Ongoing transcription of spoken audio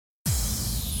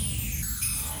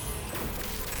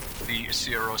the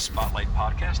CRO Spotlight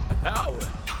podcast. Powered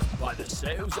by the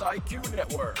Sales IQ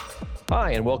Network.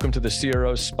 Hi, and welcome to the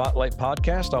CRO Spotlight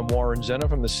podcast. I'm Warren Zenna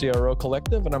from the CRO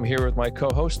Collective, and I'm here with my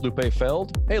co-host, Lupe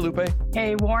Feld. Hey, Lupe.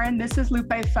 Hey, Warren, this is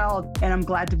Lupe Feld, and I'm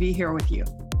glad to be here with you.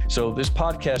 So this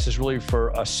podcast is really for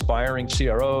aspiring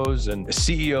CROs and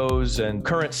CEOs and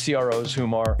current CROs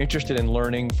whom are interested in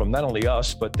learning from not only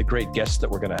us, but the great guests that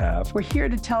we're going to have. We're here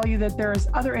to tell you that there's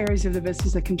other areas of the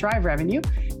business that can drive revenue,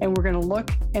 and we're going to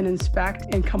look and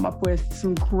inspect and come up with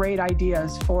some great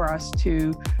ideas for us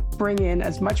to bring in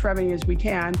as much revenue as we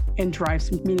can and drive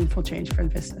some meaningful change for the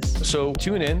business. So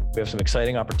tune in. We have some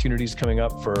exciting opportunities coming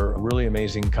up for really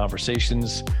amazing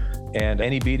conversations, and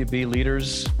any B2B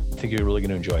leaders, I think you're really going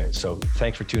to enjoy it. So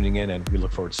thanks for tuning in, and we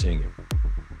look forward to seeing you.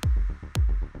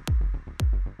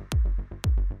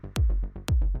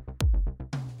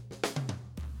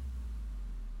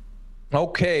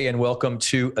 Okay, and welcome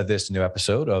to this new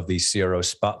episode of the CRO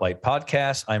Spotlight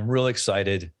podcast. I'm really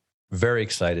excited, very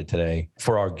excited today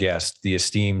for our guest, the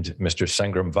esteemed Mr.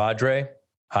 Sangram Varje.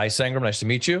 Hi, Sangram. Nice to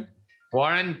meet you.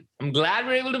 Warren, I'm glad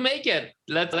we're able to make it.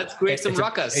 Let's create some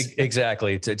ruckus.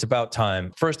 Exactly. It's about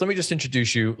time. First, let me just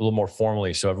introduce you a little more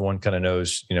formally so everyone kind of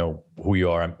knows, who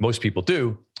you are. Most people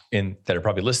do that are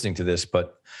probably listening to this,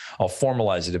 but I'll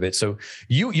formalize it a bit. So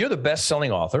you're the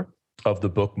best-selling author of the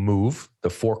book Move, the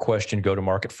 4-question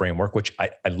go-to-market framework, which I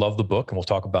love the book, and we'll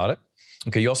talk about it.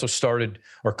 Okay, you also started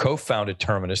or co-founded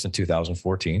Terminus in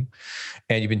 2014,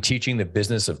 and you've been teaching the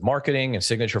business of marketing and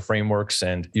signature frameworks,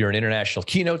 and you're an international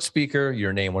keynote speaker.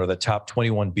 You're named one of the top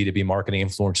 21 B2B marketing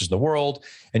influencers in the world,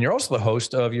 and you're also the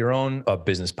host of your own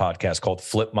business podcast called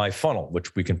Flip My Funnel,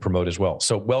 which we can promote as well.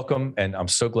 So welcome, and I'm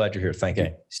so glad you're here. Thank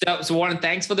you. So Warren,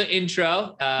 thanks for the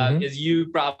intro. As you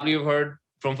probably have heard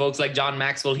from folks like John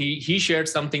Maxwell, he shared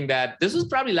something that this was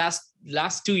probably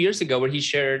last 2 years ago, where he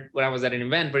shared when I was at an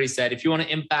event where he said, if you want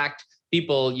to impact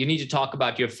people, you need to talk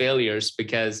about your failures,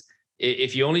 because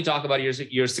if you only talk about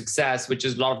your success, which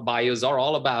is a lot of bios are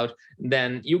all about,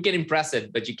 then you can impress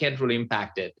it, but you can't really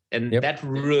impact it. And that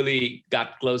really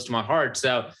got close to my heart.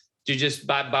 So to just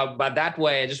by that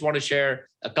way, I just want to share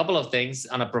a couple of things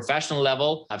on a professional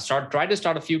level. I've tried to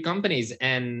start a few companies,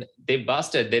 and they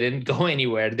busted. They didn't go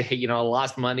anywhere. They,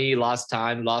 lost money, lost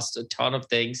time, lost a ton of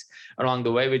things along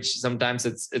the way, which sometimes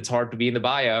it's hard to be in the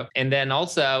bio. And then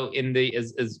also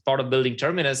as part of building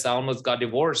Terminus, I almost got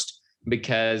divorced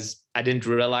because I didn't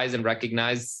realize and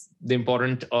recognize the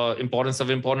importance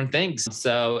of important things.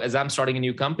 So as I'm starting a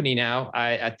new company now,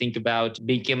 I think about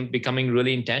becoming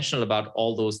really intentional about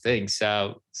all those things.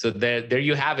 So there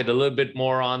you have it, a little bit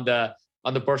more on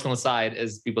the personal side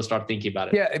as people start thinking about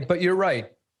it. Yeah, but you're right.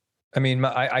 I mean,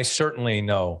 I certainly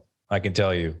know, I can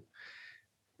tell you,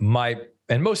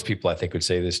 and most people I think would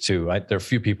say this too. There are a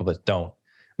few people that don't.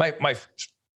 My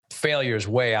failures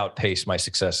way outpace my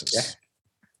successes,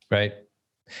 right?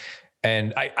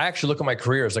 And I actually look at my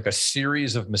career as like a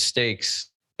series of mistakes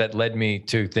that led me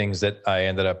to things that I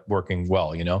ended up working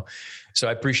well, So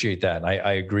I appreciate that. And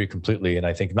I agree completely. And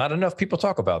I think not enough people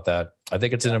talk about that. I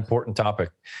think it's an important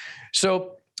topic.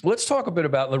 So let's talk a bit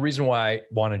about the reason why I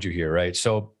wanted you here, right?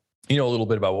 So, a little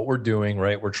bit about what we're doing,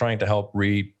 right? We're trying to help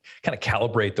kind of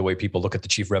calibrate the way people look at the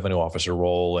chief revenue officer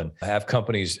role, and have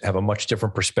companies have a much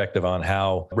different perspective on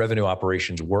how revenue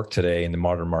operations work today in the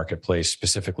modern marketplace,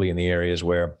 specifically in the areas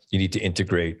where you need to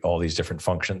integrate all these different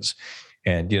functions.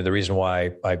 And, the reason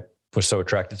why I was so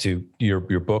attracted to your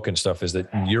book and stuff is that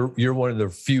you're one of the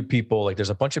few people, like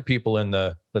there's a bunch of people in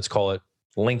the, let's call it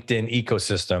LinkedIn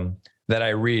ecosystem, that I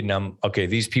read and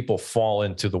these people fall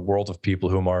into the world of people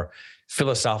whom are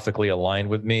philosophically aligned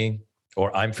with me,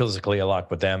 or I'm physically aligned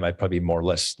with them. I'd probably be more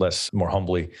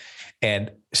humbly. And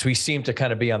so we seem to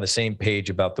kind of be on the same page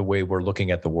about the way we're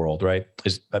looking at the world, right?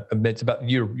 It's about,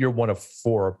 you're one of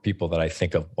 4 people that I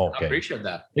think of. Okay. I appreciate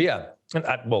that. Yeah. And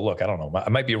look, I don't know. I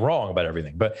might be wrong about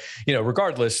everything, but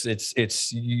regardless,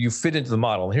 it's you fit into the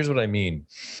model. And here's what I mean.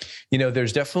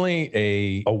 There's definitely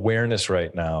a awareness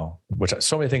right now, which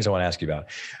so many things I want to ask you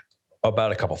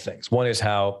about a couple of things. One is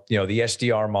how, the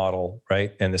SDR model,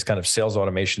 right? And this kind of sales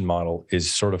automation model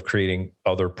is sort of creating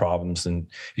other problems, and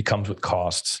it comes with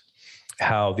costs.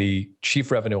 How the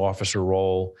chief revenue officer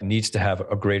role needs to have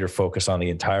a greater focus on the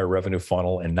entire revenue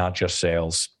funnel and not just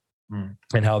sales,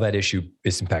 and how that issue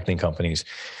is impacting companies.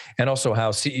 And also how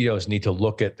CEOs need to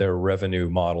look at their revenue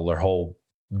model, their whole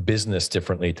business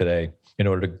differently today in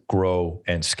order to grow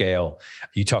and scale.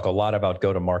 You talk a lot about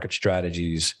go-to-market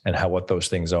strategies and what those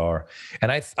things are.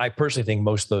 And I personally think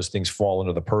most of those things fall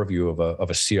under the purview of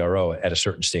a CRO at a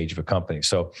certain stage of a company.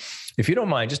 So if you don't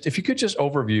mind, if you could just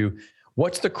overview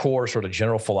What's the core sort of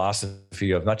general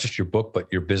philosophy of not just your book, but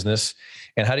your business?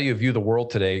 And how do you view the world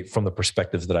today from the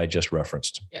perspectives that I just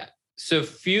referenced? Yeah. So a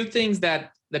few things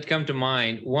that come to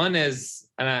mind. One is,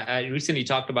 and I recently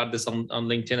talked about this on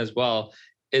LinkedIn as well,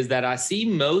 is that I see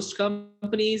most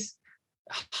companies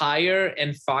hire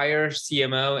and fire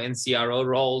CMO and CRO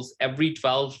roles every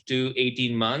 12 to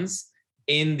 18 months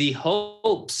in the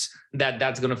hopes that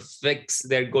that's going to fix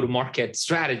their go-to-market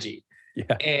strategy.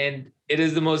 Yeah. And it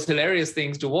is the most hilarious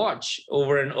things to watch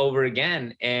over and over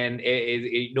again. And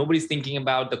nobody's thinking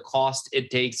about the cost it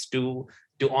takes to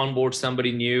onboard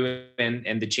somebody new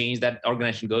and the change that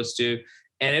organization goes to.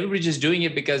 And everybody's just doing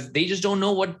it because they just don't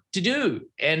know what to do.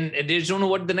 And they just don't know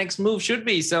what the next move should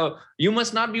be. So you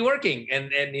must not be working.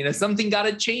 And something got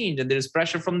to change. And there's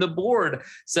pressure from the board.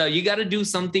 So you got to do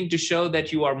something to show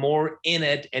that you are more in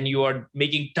it and you are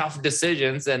making tough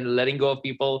decisions, and letting go of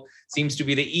people seems to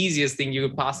be the easiest thing you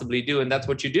could possibly do. And that's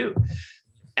what you do.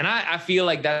 And I feel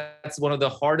like that's one of the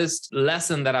hardest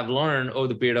lessons that I've learned over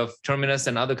the period of Terminus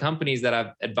and other companies that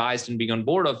I've advised and being on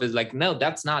board of, is like, no,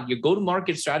 that's not your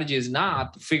go-to-market strategy. Is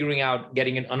not figuring out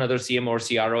getting another CMO or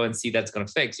CRO and see that's going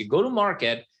to fix. Your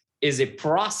go-to-market is a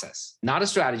process, not a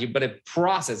strategy, but a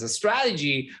process. A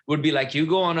strategy would be like you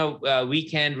go on a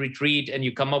weekend retreat and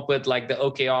you come up with like the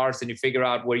OKRs and you figure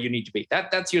out where you need to be.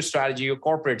 That's your strategy, your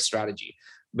corporate strategy.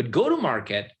 But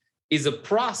go-to-market is a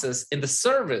process in the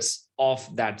service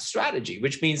of that strategy,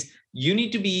 which means you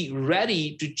need to be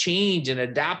ready to change and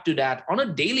adapt to that on a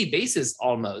daily basis,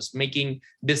 almost making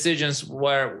decisions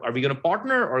where are we going to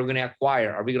partner or are we going to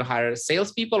acquire? Are we going to hire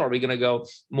salespeople? Are we going to go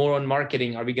more on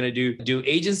marketing? Are we going to do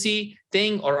agency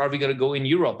thing, or are we going to go in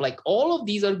Europe? Like all of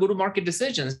these are go-to-market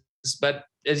decisions. But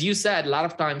as you said, a lot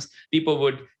of times people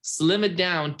would slim it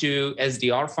down to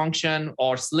SDR function,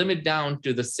 or slim it down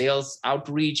to the sales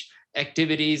outreach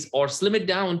activities, or slim it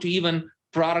down to even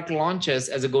product launches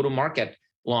as a go-to-market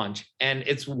launch. And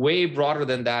it's way broader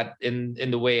than that in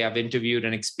the way I've interviewed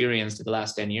and experienced in the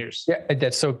last 10 years. Yeah,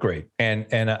 that's so great.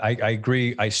 And I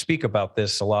agree. I speak about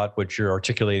this a lot. What you're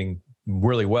articulating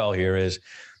really well here is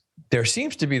there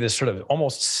seems to be this sort of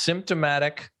almost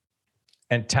symptomatic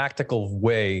and tactical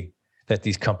way that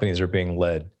these companies are being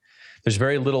led. There's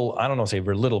very little, I don't know, say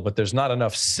very little, but there's not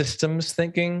enough systems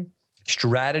thinking,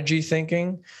 strategy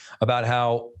thinking about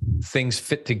how things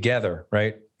fit together,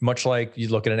 right? Much like you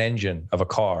look at an engine of a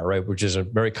car, right? Which is a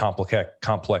very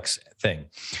complex thing.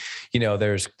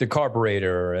 There's the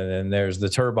carburetor, and then there's the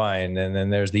turbine, and then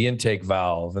there's the intake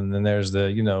valve, and then there's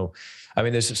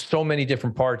there's so many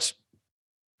different parts.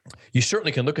 You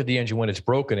certainly can look at the engine when it's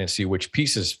broken and see which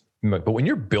pieces, but when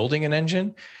you're building an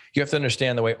engine, you have to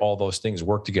understand the way all those things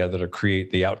work together to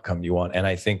create the outcome you want. And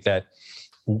I think that,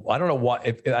 I don't know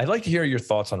why. I'd like to hear your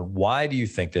thoughts on why do you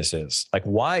think this is? Like,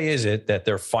 why is it that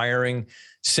they're firing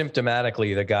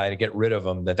symptomatically the guy to get rid of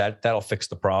him, that'll fix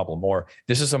the problem? Or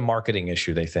this is a marketing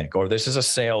issue, they think, or this is a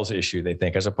sales issue, they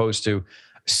think, as opposed to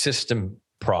a system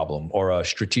problem or a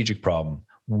strategic problem.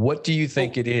 What do you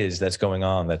think it is that's going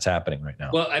on, that's happening right now?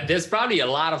 Well, there's probably a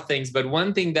lot of things, but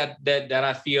one thing that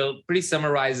I feel pretty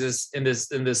summarizes in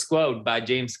this quote by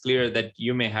James Clear that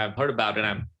you may have heard about,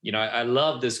 and I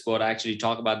love this quote. I actually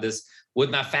talk about this with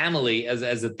my family as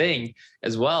a thing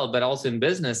as well, but also in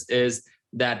business, is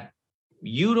that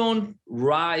you don't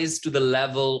rise to the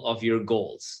level of your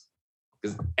goals.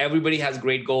 Because everybody has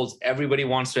great goals. Everybody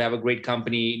wants to have a great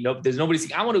company. There's nobody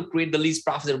saying, I want to create the least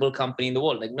profitable company in the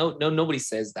world. Like, no, nobody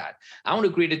says that. I want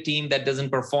to create a team that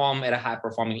doesn't perform at a high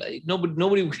performing level.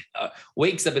 Nobody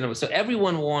wakes up so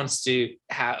everyone wants to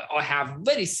have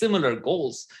very similar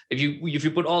goals. If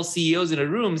you put all CEOs in a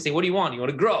room and say, what do you want? You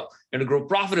want to grow. You want to grow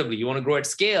profitably. You want to grow at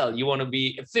scale. You want to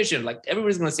be efficient. Like,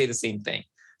 everybody's going to say the same thing.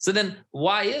 So then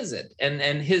why is it?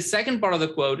 And his second part of the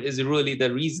quote is really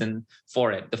the reason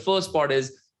for it. The first part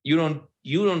is you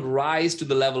don't rise to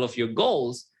the level of your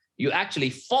goals. You actually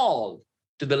fall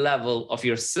to the level of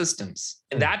your systems.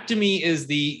 And that to me is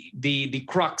the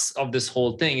crux of this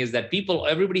whole thing, is that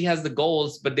everybody has the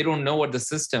goals, but they don't know what the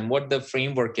system, what the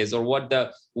framework is, or what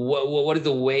is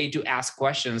the way to ask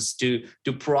questions, to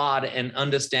prod and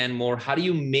understand more. How do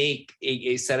you make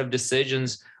a set of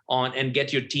decisions on and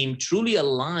get your team truly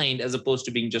aligned, as opposed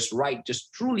to being just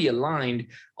truly aligned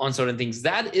on certain things?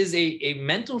 That is a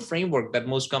mental framework that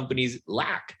most companies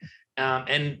lack.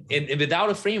 And without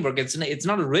a framework, it's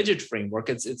not a rigid framework.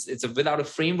 It's without a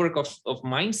framework of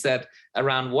mindset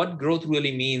around what growth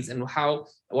really means and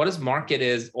what is market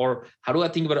is, or how do I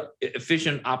think about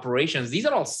efficient operations? These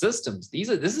are all systems.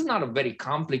 This is not a very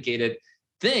complicated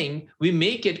thing. We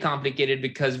make it complicated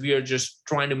because we are just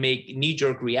trying to make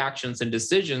knee-jerk reactions and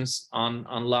decisions on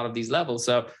a lot of these levels.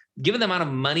 So given the amount of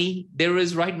money there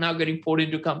is right now getting poured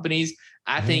into companies,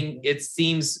 I think it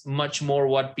seems much more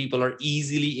what people are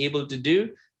easily able to do.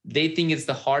 They think it's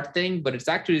the hard thing, but it's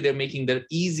actually they're making the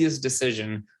easiest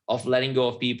decision of letting go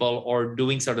of people or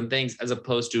doing certain things as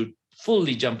opposed to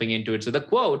fully jumping into it. So the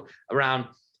quote around,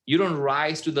 you don't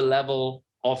rise to the level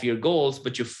of your goals,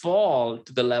 but you fall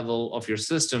to the level of your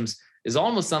systems, is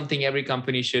almost something every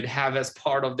company should have as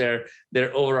part of their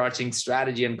overarching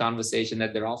strategy and conversation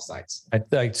at their offsites.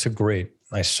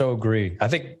 I so agree. I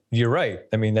think you're right.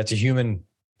 I mean, that's a human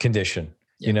condition,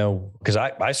 because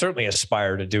I certainly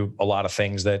aspire to do a lot of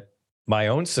things that my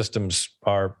own systems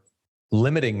are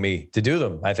limiting me to do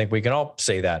them. I think we can all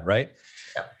say that, right?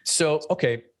 Yeah. So,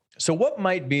 okay. So what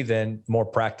might be then, more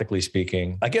practically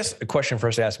speaking, I guess a question for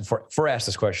us to ask before I ask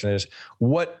this question is,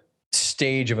 what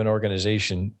stage of an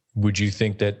organization would you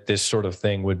think that this sort of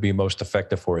thing would be most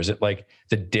effective for? Is it like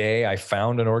the day I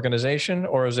found an organization,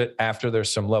 or is it after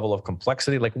there's some level of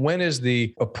complexity? Like, when is a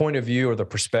point of view or the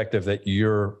perspective that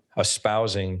you're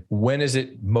espousing, when is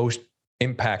it most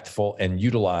impactful and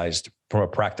utilized from a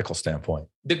practical standpoint?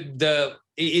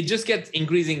 It just gets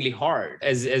increasingly hard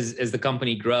as the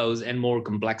company grows and more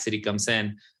complexity comes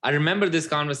in. I remember this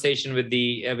conversation with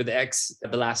the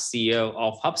last CEO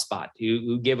of HubSpot,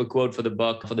 who gave a quote for the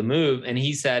book, for the move. And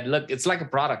he said, look, it's like a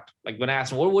product. Like, when I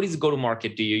asked him, what is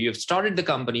go-to-market to you? You've started the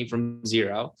company from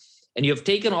zero and you've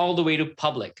taken all the way to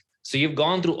public. So you've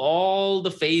gone through all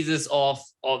the phases of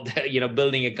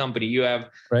building a company. You have,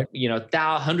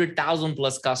 100,000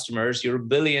 plus customers. You're $1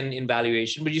 billion in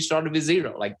valuation, but you started with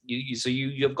zero. Like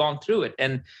you have gone through it.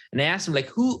 And I asked him, like,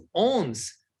 who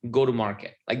owns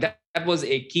go-to-market? Like that was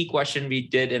a key question we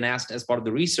did and asked as part of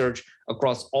the research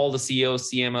across all the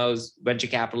CEOs, CMOs, venture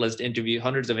capitalists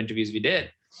hundreds of interviews we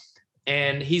did.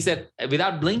 And he said,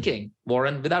 without blinking,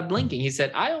 Warren, he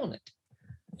said, I own it.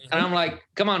 And I'm like,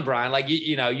 come on, Brian, like,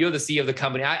 you're the CEO of the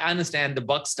company. I understand the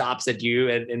buck stops at you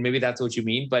and maybe that's what you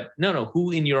mean, but no,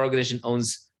 who in your organization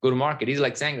owns go-to-market? He's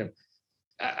like, Sangram,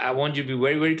 I want you to be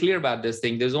very, very clear about this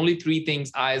thing. There's only 3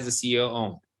 things I, as the CEO,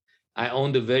 own. I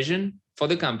own the vision for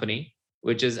the company,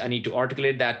 which is I need to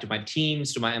articulate that to my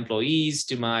teams, to my employees,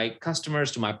 to my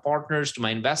customers, to my partners, to my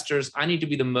investors. I need to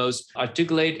be the most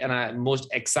articulate and most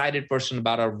excited person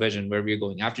about our vision, where we're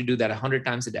going. I have to do that 100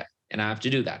 times a day. And I have to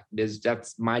do that.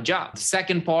 That's my job. The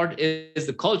second part is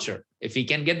the culture. If we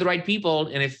can get the right people,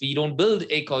 and if we don't build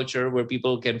a culture where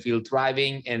people can feel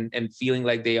thriving and feeling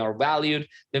like they are valued,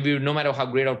 then no matter how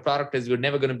great our product is, we're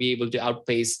never going to be able to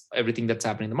outpace everything that's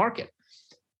happening in the market.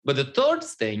 But the third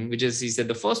thing, which is, he said,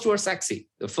 the first 2 are sexy,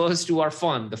 the first 2 are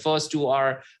fun, the first 2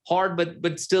 are hard,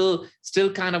 but still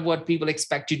kind of what people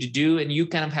expect you to do, and you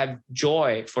kind of have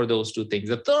joy for those 2 things.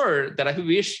 The third that I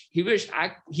wish he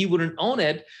wouldn't own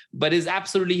it, but is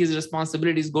absolutely his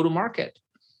responsibility, is go to market.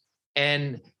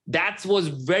 And that was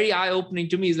very eye-opening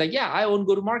to me. He's like, yeah, I own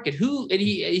go to market. Who? And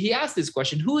he asked this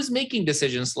question: who is making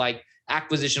decisions like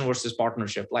acquisition versus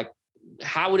partnership? Like,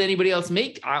 how would anybody else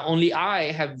make? Only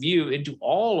I have view into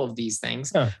all of these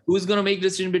things. Yeah. Who's going to make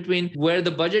decision between where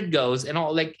the budget goes and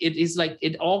all? Like, it is like,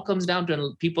 it all comes down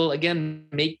to, people again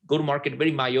make go to market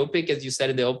very myopic, as you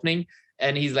said in the opening.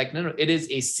 And he's like, no, it is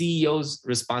a CEO's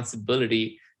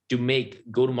responsibility to make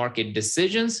go to market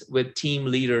decisions with team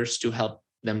leaders to help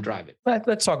them drive it.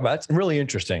 Let's talk about it. It's really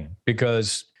interesting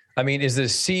because, I mean, is the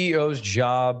CEO's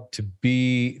job to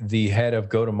be the head of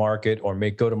go-to-market or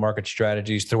make go-to-market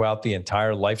strategies throughout the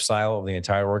entire lifestyle of the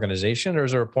entire organization? Or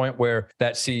is there a point where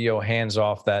that CEO hands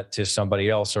off that to somebody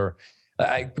else? Or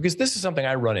because this is something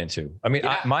I run into. I mean,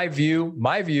 my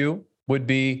view would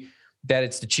be that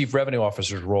it's the chief revenue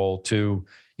officer's role to,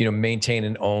 maintain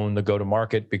and own the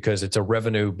go-to-market, because it's a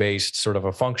revenue-based sort of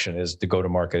a function, is the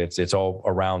go-to-market. It's all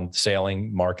around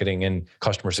selling, marketing, and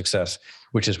customer success,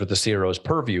 which is what the CRO's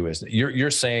purview is.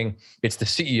 You're saying it's the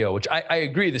CEO, which I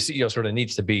agree the CEO sort of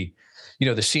needs to be,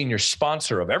 the senior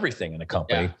sponsor of everything in a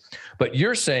company. Yeah. But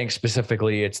you're saying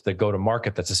specifically it's the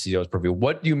go-to-market that's the CEO's purview.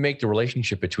 What do you make the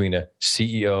relationship between a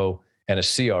CEO and a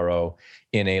CRO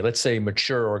in a, let's say,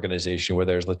 mature organization where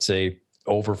there's, let's say,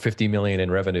 over 50 million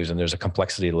in revenues, and there's a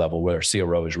complexity level where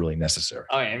CRO is really necessary?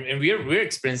 Oh, and we're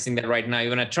experiencing that right now,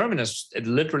 even at Terminus,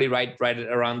 literally right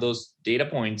around those data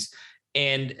points.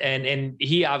 And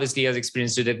he obviously has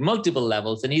experienced it at multiple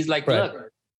levels. And he's like, right.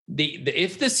 Look,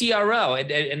 if the CRO,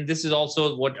 and this is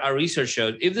also what our research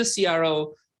showed, if the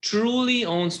CRO truly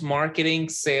owns marketing,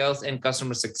 sales, and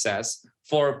customer success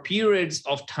for periods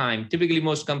of time, typically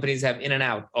most companies have in and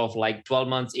out of like 12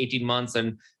 months, 18 months,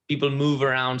 and people move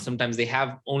around. Sometimes they have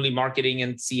only marketing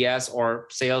and CS or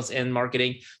sales and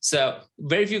marketing. So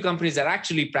very few companies are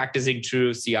actually practicing true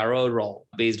CRO role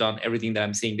based on everything that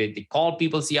I'm seeing. They call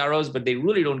people CROs, but they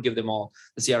really don't give them all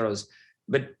the CROs.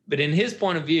 But in his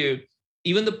point of view,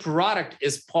 even the product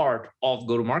is part of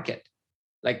go-to-market.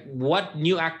 Like, what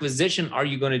new acquisition are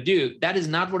you going to do? That is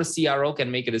not what a CRO can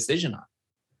make a decision on.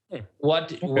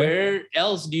 Where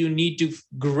else do you need to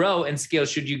grow and scale?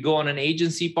 Should you go on an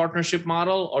agency partnership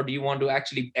model, or do you want to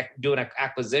actually do an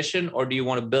acquisition, or do you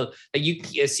want to build?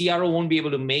 A CRO won't be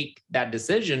able to make that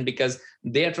decision because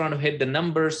they're trying to hit the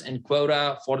numbers and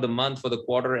quota for the month, for the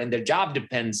quarter, and their job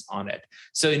depends on it.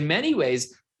 So in many ways,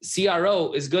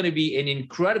 CRO is going to be an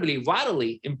incredibly,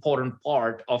 vitally important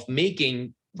part of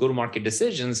making go-to-market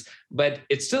decisions, but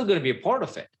it's still going to be a part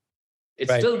of it.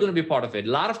 It's still going to be part of it.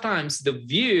 A lot of times, the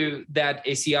view that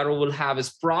a CRO will have is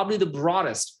probably the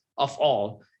broadest of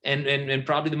all, and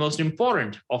probably the most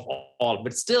important of all.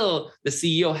 But still, the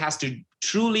CEO has to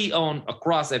truly own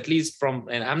across, at least from,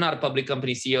 and I'm not a public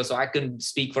company CEO, so I couldn't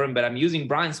speak for him, but I'm using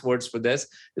Brian's words for this.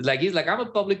 It's like, he's like, I'm a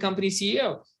public company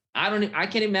CEO. I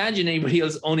can't imagine anybody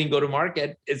else owning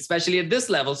go-to-market, especially at this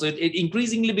level. So it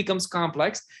increasingly becomes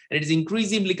complex, and it is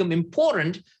increasingly become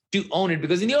important to own it,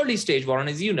 because in the early stage, Warren,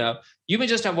 as you know, you may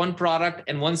just have one product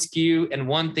and one SKU and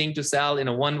one thing to sell in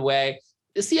a one way.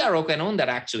 The CRO can own that,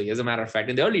 actually. As a matter of fact,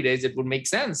 in the early days, it would make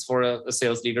sense for a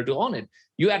sales leader to own it.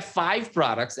 You had 5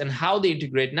 products and how they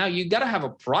integrate. Now you got to have a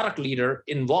product leader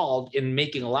involved in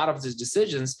making a lot of these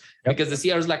decisions, because the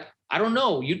CRO is like, I don't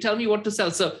know, you tell me what to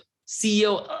sell. So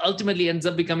CEO ultimately ends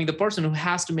up becoming the person who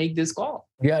has to make this call.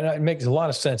 Yeah, it makes a lot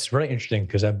of sense. Very interesting,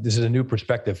 because this is a new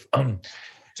perspective.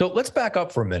 So let's back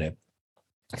up for a minute.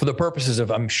 For the purposes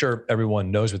of, I'm sure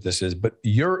everyone knows what this is, but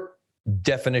your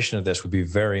definition of this would be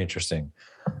very interesting.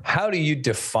 How do you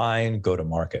define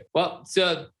go-to-market? Well,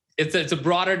 so it's a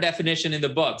broader definition in the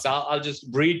books. I'll just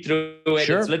read through it.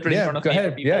 Sure. It's literally in front of go me.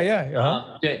 ahead.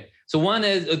 Yeah. Okay. So one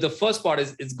is, the first part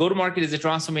is, it's go-to-market is a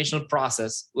transformational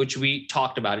process, which we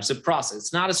talked about. It's a process.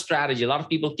 It's not a strategy. A lot of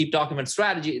people keep talking about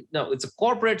strategy. No, it's a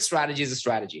corporate strategy is a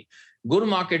strategy.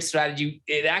 Go-to-market strategy,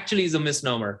 it actually is a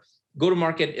misnomer.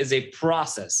 Go-to-market is a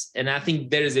process. And I think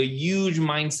there is a huge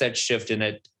mindset shift in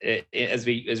it, as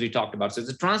we talked about. So it's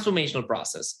a transformational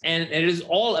process. And it is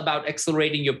all about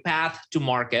accelerating your path to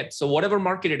market. So whatever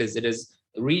market it is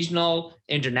regional,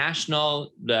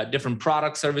 international, different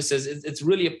product services, it's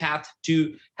really a path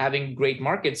to having great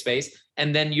market space.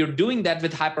 And then you're doing that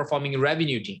with high-performing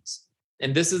revenue teams.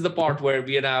 And this is the part where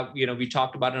we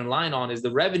talked about in line on, is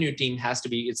the revenue team has to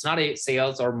be, it's not a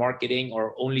sales or marketing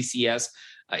or only CS.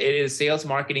 It is sales,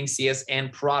 marketing, CS,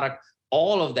 and product.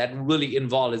 All of that really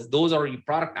involved is those are your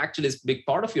product actually is a big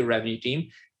part of your revenue team.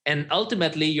 And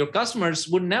ultimately your customers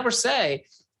would never say,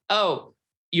 oh,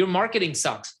 your marketing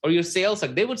sucks or your sales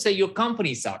sucks. They would say your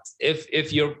company sucks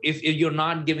if you're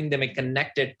not giving them a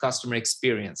connected customer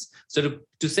experience. So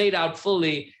to say it out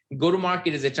fully,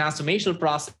 go-to-market is a transformational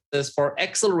process for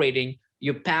accelerating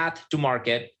your path to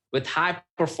market with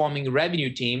high-performing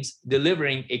revenue teams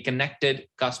delivering a connected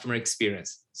customer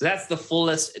experience. So that's the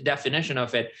fullest definition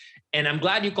of it. And I'm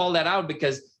glad you called that out,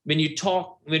 because when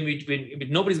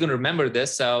nobody's going to remember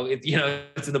this, so it's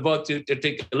in the book to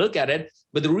take a look at it.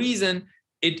 But the reason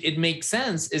it makes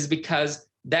sense is because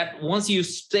that once you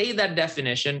say that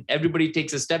definition, everybody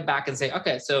takes a step back and say,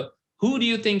 okay, so who do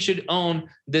you think should own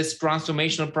this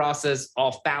transformational process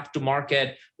of path to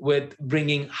market with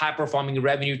bringing high-performing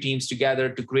revenue teams together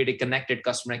to create a connected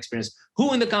customer experience?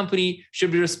 Who in the company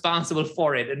should be responsible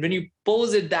for it? And when you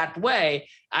pose it that way,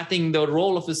 I think the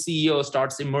role of a CEO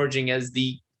starts emerging as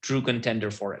the true contender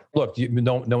for it. Look,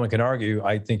 no one can argue.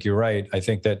 I think you're right. I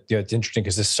think that it's interesting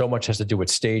because this so much has to do with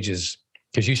stages.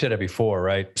 Because you said it before,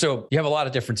 right? So you have a lot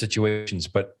of different situations,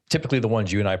 but typically the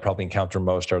ones you and I probably encounter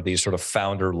most are these sort of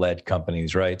founder-led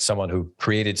companies, right? Someone who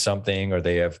created something, or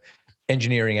they have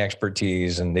engineering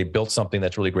expertise and they built something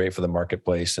that's really great for the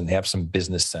marketplace, and they have some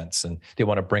business sense and they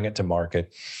want to bring it to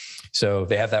market. So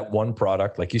they have that one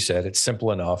product, like you said, it's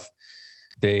simple enough.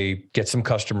 They get some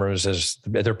customers as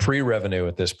they're pre-revenue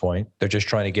at this point. They're just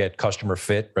trying to get customer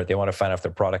fit, right? They want to find out if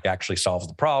their product actually solves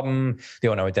the problem. They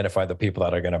want to identify the people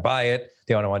that are going to buy it.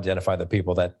 They want to identify the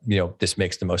people that, this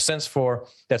makes the most sense for.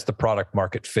 That's the product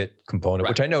market fit component,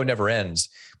 which I know never ends,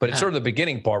 but it's sort of the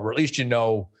beginning part where at least you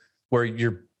know where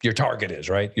your target is,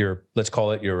 right? Let's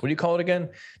call it what do you call it again?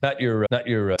 Not your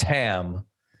TAM.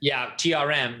 Yeah,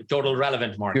 TRM, total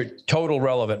relevant market. Your total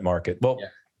relevant market. Well,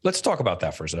 let's talk about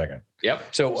that for a second. Yep.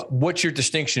 So what's your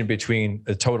distinction between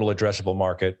the total addressable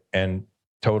market and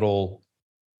total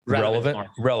relevant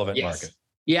market?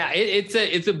 Yeah,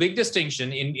 it's a big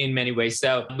distinction in many ways.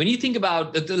 So when you think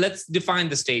about, let's define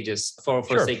the stages for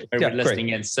Sure. sake of everybody Yeah, listening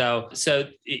in. So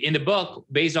in the book,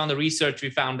 based on the research,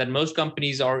 we found that most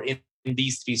companies are in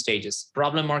these three stages: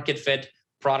 problem market fit,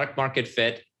 product market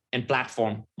fit, and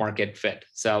platform market fit.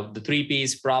 So the three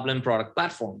P's: problem, product,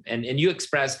 platform. And you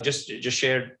expressed, just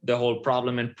shared the whole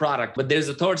problem and product, but there's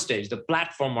a third stage, the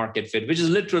platform market fit, which is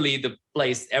literally the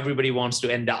place everybody wants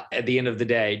to end up at the end of the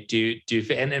day to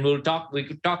fit. And we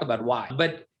could talk about why.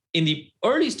 But in the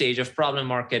early stage of problem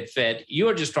market fit,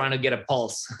 you're just trying to get a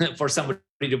pulse for somebody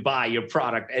to buy your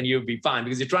product, and you'll be fine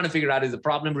because you're trying to figure out, is the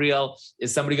problem real?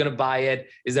 Is somebody going to buy it?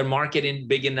 Is their market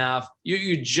big enough?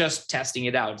 You're just testing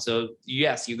it out. So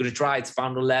yes, you're going to try. It's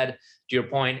founder led, to your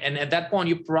point. And at that point,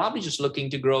 you're probably just looking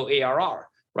to grow ARR,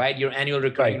 right? Your annual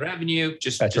recurring revenue,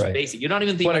 just right. Basic. You're not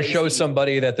even thinking. You want to show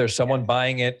somebody that there's someone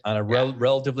buying it on a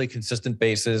relatively consistent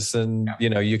basis, and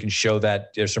you can show that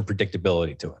there's some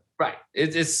predictability to it. Right.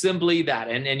 It's simply that.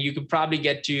 And you could probably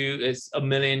get to $1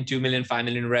 million, $2 million, $5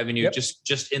 million revenue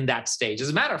just in that stage. As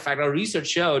a matter of fact, our research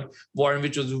showed, Warren,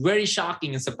 which was very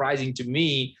shocking and surprising to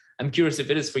me. I'm curious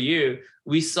if it is for you.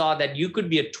 We saw that you could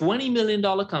be a $20 million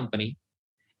company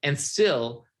and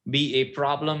still be a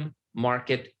problem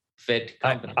market fit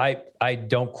company. I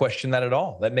don't question that at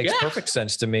all. That makes perfect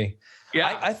sense to me.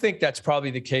 Yeah, I think that's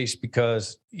probably the case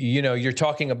because, you're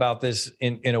talking about this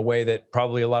in a way that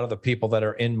probably a lot of the people that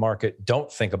are in market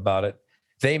don't think about it.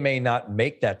 They may not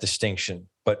make that distinction,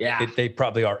 but they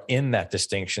probably are in that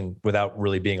distinction without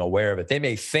really being aware of it. They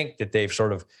may think that they've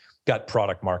sort of got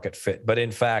product market fit, but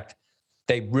in fact,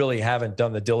 they really haven't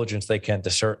done the diligence they can to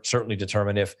certainly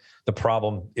determine if the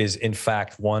problem is in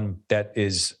fact one that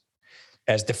is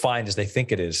as defined as they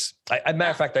think it is.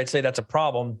 Matter of fact, I'd say that's a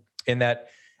problem in that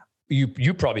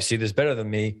you probably see this better than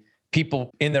me,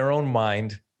 people in their own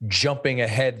mind jumping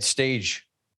ahead stage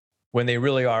when they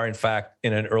really are, in fact,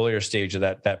 in an earlier stage of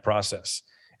that process.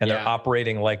 And they're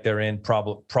operating like they're in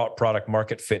product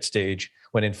market fit stage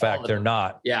when in fact they're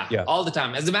not. Yeah, all the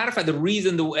time. As a matter of fact, the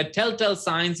reason, the telltale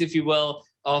signs, if you will,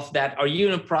 of that, are you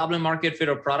in a problem market fit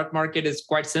or product market, is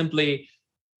quite simply,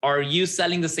 are you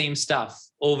selling the same stuff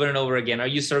over and over again? Are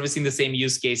you servicing the same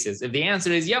use cases? If the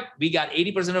answer is, yep, we got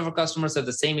 80% of our customers have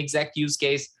the same exact use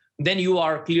case, then you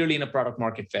are clearly in a product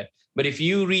market fit. But if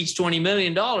you reach $20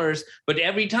 million, but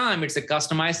every time it's a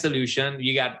customized solution,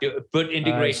 you got to put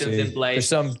integrations in place. There's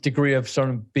some degree of sort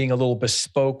of being a little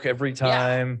bespoke every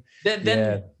time.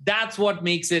 Then that's what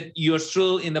makes it, you're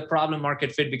still in the problem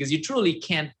market fit, because you truly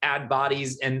can't add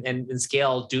bodies and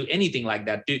scale to anything like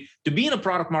that. To be in a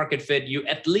product market fit, you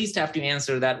at least have to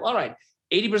answer that, all right,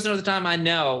 80% of the time I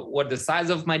know what the size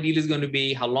of my deal is going to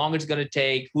be, how long it's going to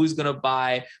take, who's going to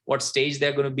buy, what stage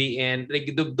they're going to be in.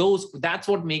 That's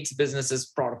what makes businesses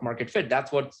product market fit.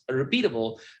 That's what's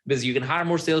repeatable, because you can hire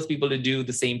more salespeople to do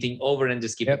the same thing over and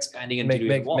just keep expanding and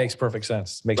makes perfect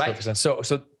sense. Perfect sense. So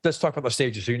let's talk about the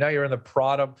stages. So now you're in the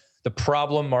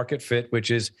problem market fit, which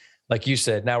is, like you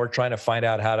said, now we're trying to find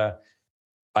out how to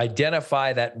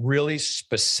identify that really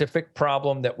specific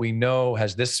problem that we know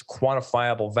has this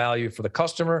quantifiable value for the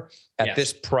customer at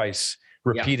this price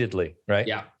repeatedly, right?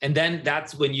 Yeah. And then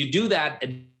that's when you do that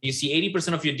and you see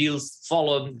 80% of your deals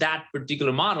follow that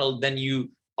particular model, then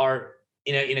you are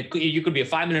you could be a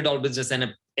 $5 million business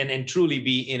and truly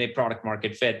be in a product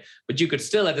market fit. But you could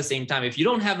still, at the same time, if you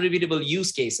don't have repeatable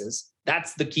use cases,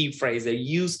 that's the key phrase, the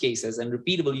use cases and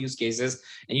repeatable use cases,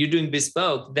 and you're doing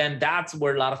bespoke, then that's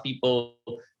where a lot of people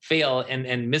fail and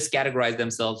miscategorize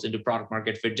themselves into product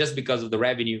market fit just because of the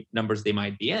revenue numbers they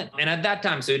might be in. And at that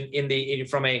time, so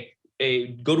from a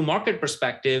go-to-market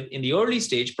perspective, in the early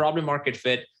stage, problem market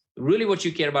fit, really what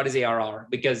you care about is ARR,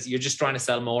 because you're just trying to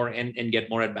sell more and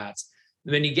get more at bats.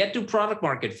 When you get to product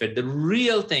market fit, the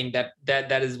real thing that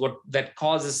is what that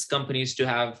causes companies to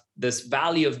have this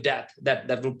valley of death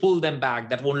that will pull them back,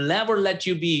 that will never let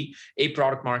you be a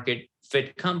product market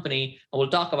fit company, and we'll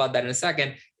talk about that in a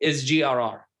second, is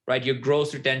GRR, right? Your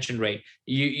gross retention rate.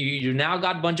 You now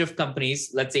got a bunch of companies,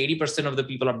 let's say 80% of the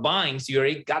people are buying, so you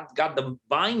already got the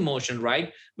buying motion,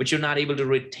 right? But you're not able to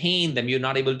retain them. You're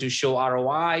not able to show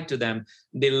ROI to them.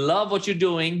 They love what you're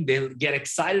doing. They get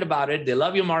excited about it. They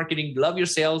love your marketing, love your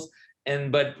sales.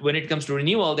 But when it comes to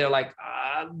renewal, they're like,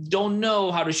 I don't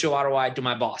know how to show ROI to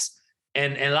my boss.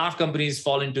 And a lot of companies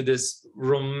fall into this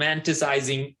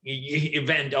romanticizing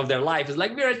event of their life. It's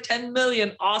like, we're at 10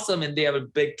 million, awesome. And they have a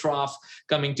big trough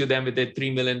coming to them with a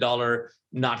 $3 million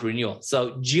not renewal.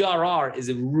 So GRR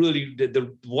is really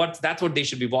that's what they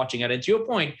should be watching at. And to your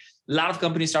point, a lot of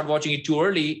companies start watching it too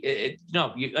early.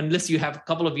 Unless you have a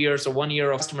couple of years or 1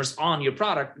 year of customers on your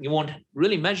product, you won't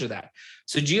really measure that.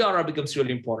 So GRR becomes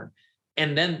really important.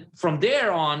 And then from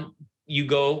there on, you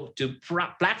go to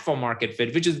platform market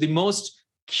fit, which is the most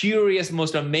curious,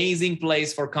 most amazing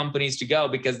place for companies to go,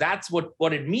 because that's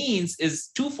what it means is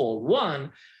twofold.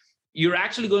 One, you're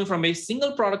actually going from a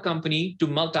single product company to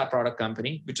multi-product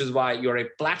company, which is why you're a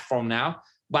platform now.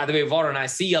 By the way, Varun, I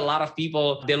see a lot of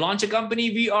people, they launch a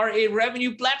company, we are a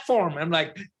revenue platform. I'm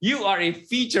like, you are a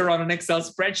feature on an Excel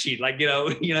spreadsheet. Like,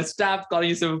 stop calling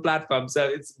yourself a platform. So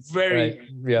it's very,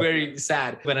 very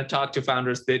sad when I talk to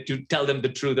founders to tell them the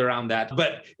truth around that.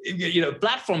 But,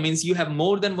 platform means you have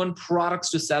more than one products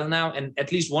to sell now. And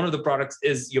at least one of the products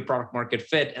is your product market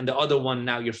fit. And the other one,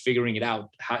 now you're figuring it out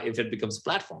if it becomes a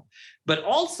platform. But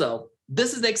also,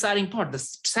 this is the exciting part. The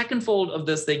second fold of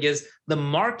this thing is the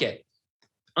market.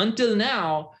 Until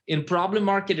now, in problem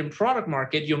market and product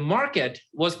market, your market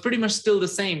was pretty much still the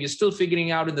same. You're still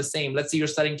figuring out in the same. Let's say you're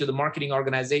selling to the marketing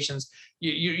organizations.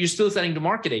 You're still selling to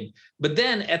marketing. But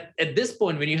then at this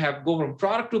point, when you go from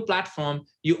product to platform,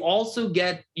 you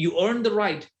earn the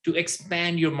right to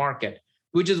expand your market,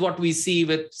 which is what we see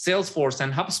with Salesforce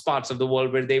and HubSpots of the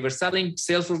world, where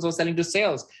Salesforce was selling to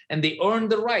sales, and they earned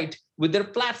the right with their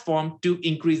platform to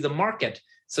increase the market.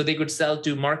 So they could sell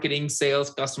to marketing, sales,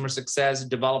 customer success,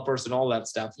 developers, and all that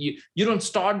stuff. You don't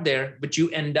start there, but you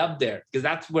end up there, because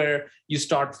that's where you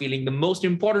start feeling the most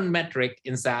important metric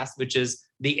in SaaS, which is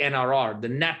the NRR, the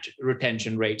net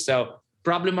retention rate. So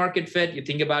problem market fit, you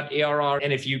think about ARR.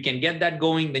 And if you can get that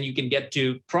going, then you can get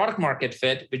to product market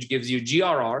fit, which gives you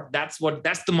GRR. That's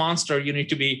the monster you need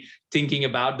to be thinking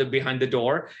about, the behind the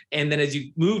door. And then as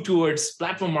you move towards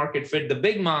platform market fit, the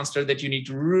big monster that you need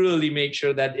to really make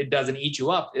sure that it doesn't eat you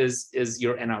up is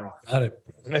your NRR. Got it.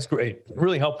 That's great.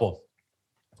 Really helpful.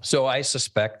 So I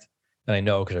suspect, and I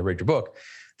know because I read your book,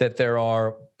 that there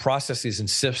are processes and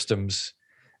systems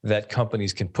that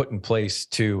companies can put in place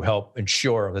to help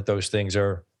ensure that those things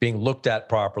are being looked at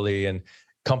properly and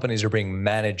companies are being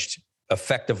managed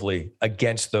effectively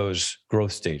against those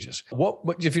growth stages.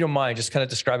 What if you don't mind, just kind of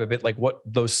describe a bit like what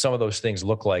some of those things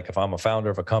look like if I'm a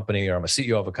founder of a company, or I'm a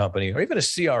CEO of a company, or even a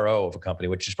CRO of a company,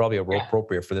 which is probably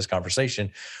appropriate for this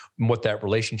conversation, and what that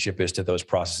relationship is to those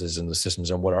processes and the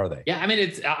systems, and what are they? Yeah, I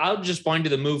mean, I'll just point to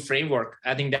the MOVE framework.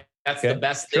 I think that's the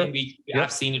best thing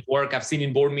I've seen it work. I've seen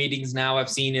in board meetings now. I've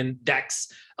seen in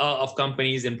decks of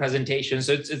companies and presentations.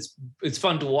 So it's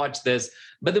fun to watch this.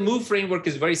 But the MOVE framework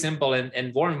is very simple.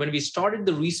 And Warren, when we started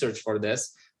the research for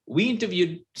this, we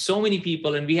interviewed so many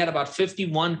people, and we had about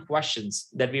 51 questions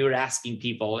that we were asking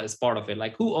people as part of it.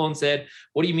 Like, who owns it?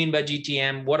 What do you mean by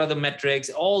GTM? What are the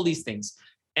metrics? All these things.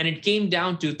 And it came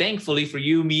down to, thankfully for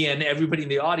you, me, and everybody in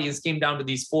the audience, came down to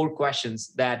these 4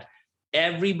 questions that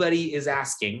everybody is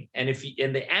asking. And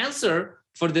the answer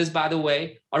for this, by the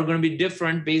way, are going to be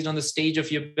different based on the stage of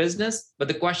your business, but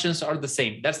the questions are the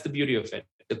same. That's the beauty of it.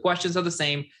 The questions are the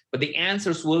same, but the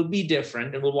answers will be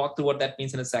different. And we'll walk through what that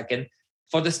means in a second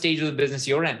for the stage of the business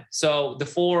you're in. So the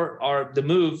 4 are the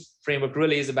MOVE framework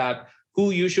really is about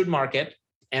who you should market,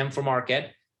 M for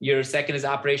market. Your second is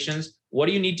operations. What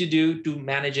do you need to do to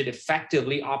manage it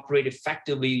effectively, operate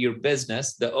effectively your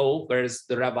business? The O, whereas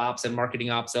the rev ops and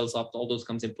marketing ops, sales ops, all those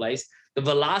comes in place. The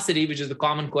velocity, which is the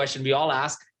common question we all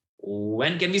ask,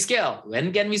 when can we scale?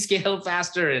 When can we scale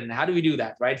faster? And how do we do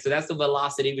that, right? So that's the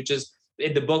velocity, which is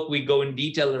in the book, we go in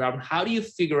detail around how do you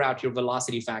figure out your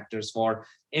velocity factors for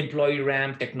employee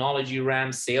ramp, technology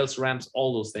ramp, sales ramps,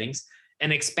 all those things.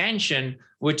 And expansion,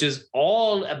 which is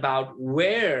all about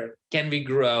where can we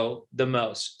grow the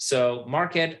most. So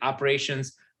market,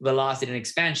 operations, velocity, and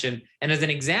expansion. And as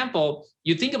an example,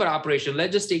 you think about operation,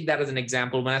 let's just take that as an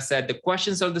example. When I said the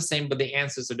questions are the same, but the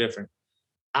answers are different.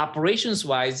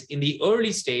 Operations-wise, in the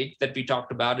early stage that we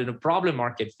talked about in a problem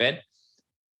market fit,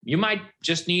 you might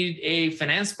just need a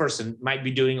finance person might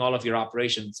be doing all of your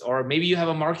operations, or maybe you have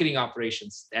a marketing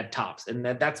operations at tops, and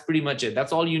that's pretty much it.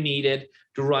 That's all you needed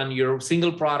to run your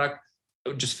single product,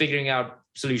 just figuring out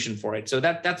solution for it. So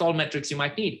that's all metrics you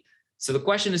might need. So the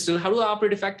question is still, how do I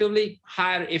operate effectively?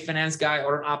 Hire a finance guy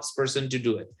or an ops person to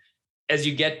do it. As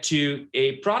you get to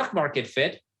a product market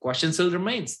fit, question still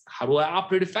remains. How do I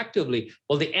operate effectively?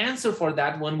 Well, the answer for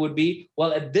that one would be,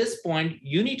 well, at this point,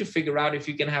 you need to figure out if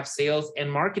you can have sales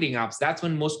and marketing ops. That's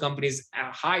when most companies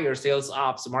hire sales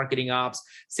ops, marketing ops,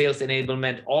 sales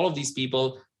enablement, all of these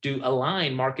people to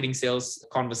align marketing sales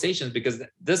conversations, because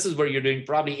this is where you're doing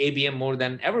probably ABM more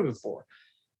than ever before.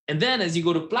 And then as you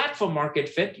go to platform market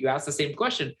fit, you ask the same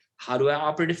question. How do I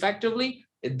operate effectively?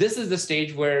 This is the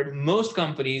stage where most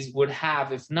companies would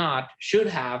have, if not, should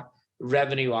have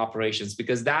revenue operations,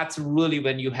 because that's really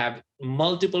when you have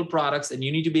multiple products and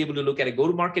you need to be able to look at a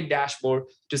go-to-market dashboard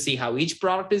to see how each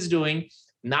product is doing,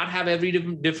 not have every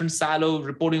different silo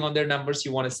reporting on their numbers.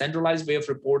 You want a centralized way of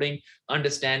reporting,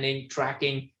 understanding,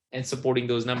 tracking, and supporting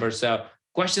those numbers. So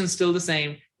question's still the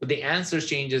same, but the answers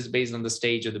changes based on the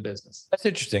stage of the business. That's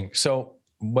interesting. So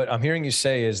what I'm hearing you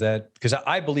say is that, because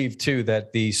I believe too,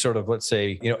 that the sort of, let's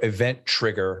say, event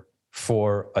trigger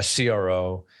for a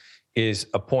CRO is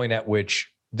a point at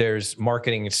which there's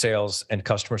marketing and sales and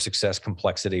customer success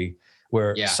complexity,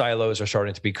 where silos are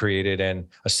starting to be created, and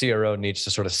a CRO needs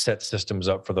to sort of set systems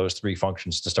up for those three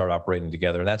functions to start operating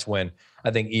together. And that's when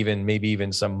I think maybe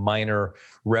even some minor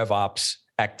RevOps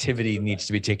activity needs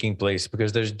to be taking place,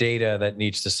 because there's data that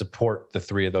needs to support the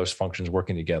three of those functions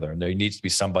working together. And there needs to be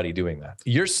somebody doing that.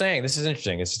 You're saying, this is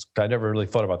interesting. I never really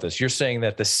thought about this. You're saying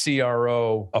that the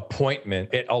CRO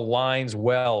appointment, it aligns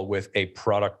well with a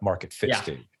product market fit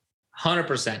stage.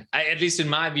 100%, at least in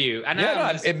my view. And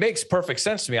it makes perfect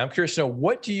sense to me. I'm curious to know,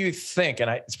 what do you think? And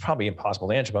it's probably impossible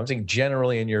to answer, but I'm saying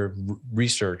generally in your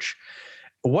research,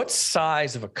 what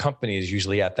size of a company is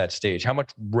usually at that stage? How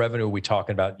much revenue are we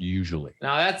talking about usually?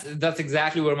 Now that's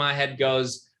exactly where my head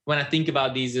goes when I think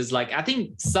about these. Is like, I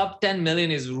think sub 10 million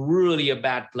is really a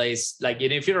bad place. Like,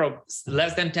 if you're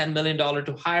less than $10 million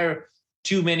to hire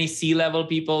too many C-level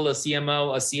people, a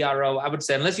CMO, a CRO, I would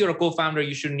say, unless you're a co-founder,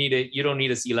 you don't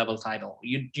need a C-level title.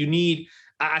 You need,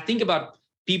 I think about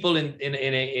people in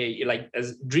a like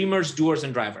as dreamers, doers,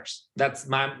 and drivers. That's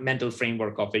my mental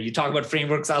framework of it. You talk about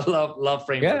frameworks. I love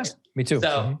frameworks. Yeah, me too.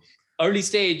 So early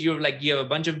stage, you have a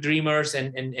bunch of dreamers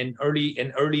and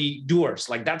early doers.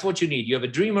 Like, that's what you need. You have a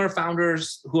dreamer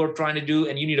founders who are trying to do,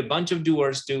 and you need a bunch of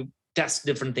doers to test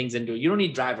different things and do. You don't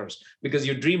need drivers, because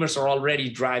your dreamers are already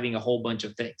driving a whole bunch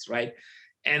of things, right?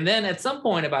 And then at some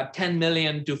point, about 10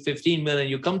 million to 15 million,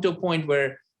 you come to a point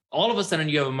where all of a sudden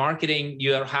you have a marketing,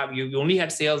 you only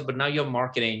had sales, but now you have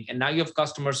marketing, and now you have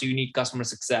customers, so you need customer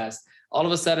success. All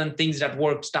of a sudden, things that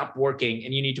work stop working,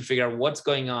 and you need to figure out what's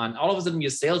going on. All of a sudden, your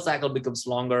sales cycle becomes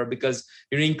longer because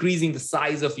you're increasing the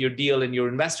size of your deal, and your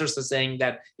investors are saying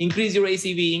that increase your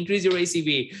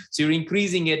ACV. So you're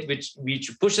increasing it,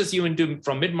 which pushes you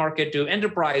from mid-market to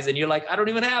enterprise, and you're like, I don't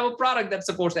even have a product that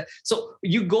supports that. So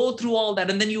you go through all that,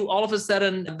 and then you all of a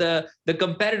sudden the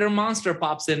competitor monster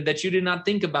pops in that you did not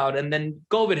think about, and then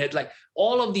COVID hit. Like,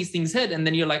 all of these things hit, and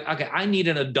then you're like, okay, I need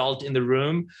an adult in the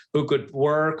room who could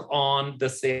work on the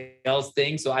sales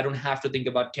thing, so I don't have to think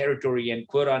about territory and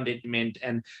quota attainment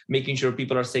and making sure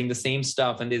people are saying the same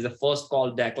stuff, and there's a first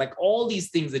call deck. Like, all these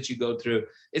things that you go through,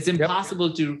 it's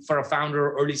impossible for a founder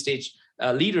or early stage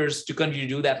leaders to continue to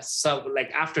do that. So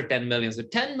like after 10 million. So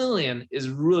 10 million is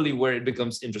really where it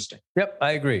becomes interesting. Yep,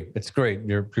 I agree. It's great.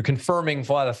 You're confirming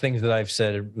a lot of things that I've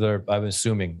said, I'm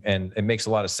assuming, and it makes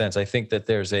a lot of sense. I think that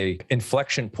there's a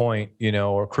inflection point,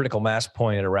 or critical mass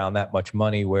point at around that much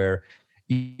money where,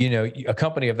 a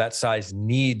company of that size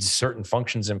needs certain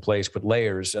functions in place with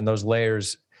layers, and those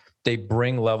layers, they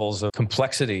bring levels of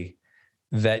complexity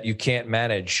that you can't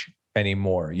manage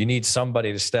anymore. You need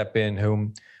somebody to step in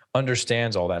whom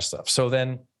understands all that stuff. So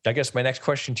then I guess my next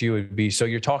question to you would be, so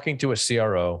you're talking to a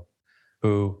CRO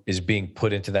who is being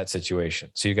put into that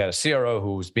situation. So you got a CRO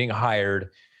who's being hired.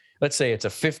 Let's say it's a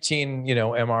 15,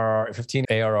 MRR, 15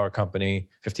 ARR company,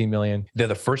 15 million. They're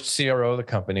the first CRO of the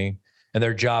company, and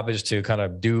their job is to kind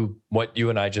of do what you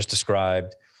and I just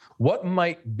described. What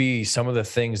might be some of the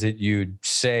things that you'd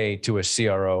say to a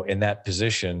CRO in that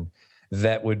position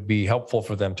that would be helpful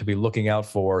for them to be looking out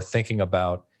for, thinking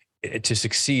about, to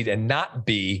succeed and not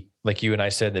be, like you and I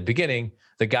said in the beginning,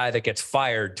 the guy that gets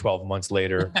fired 12 months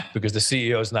later because the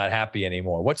CEO is not happy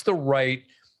anymore? What's the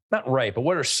not right, but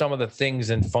what are some of the things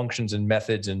and functions and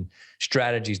methods and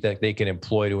strategies that they can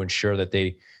employ to ensure that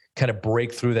they kind of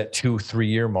break through that 2-3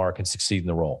 year mark and succeed in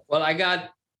the role? Well, I got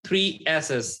 3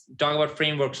 S's. Talk about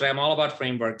frameworks, right? I'm all about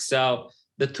frameworks. So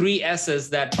the 3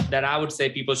 S's that I would say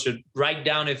people should write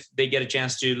down if they get a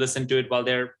chance to listen to it while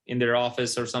they're in their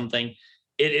office or something.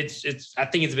 I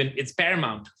think it's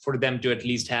paramount for them to at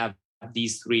least have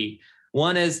these 3.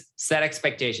 One is set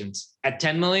expectations. At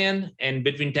 10 million and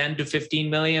between 10 to 15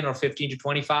 million or 15 to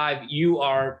 25, you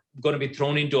are going to be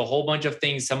thrown into a whole bunch of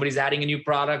things. Somebody's adding a new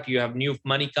product. You have new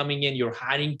money coming in. You're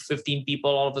hiring 15 people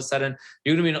all of a sudden.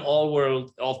 You're going to be in all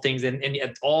world of things. And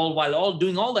while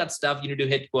doing all that stuff, you need to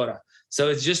hit quota. So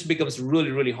it just becomes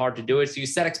really, really hard to do it. So you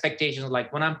set expectations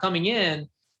like, when I'm coming in,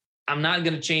 I'm not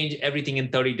going to change everything in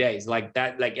 30 days like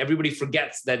that. Like, everybody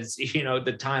forgets that it's,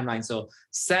 the timeline. So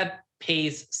set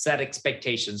pace, set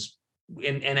expectations,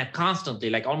 and constantly,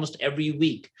 like almost every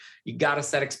week, you got to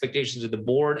set expectations with the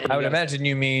board. And I would imagine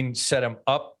you mean set them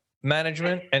up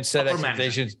management and set Upper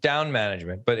expectations down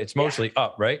management, but it's mostly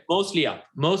up, right? Mostly up,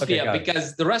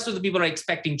 because the rest of the people are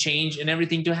expecting change and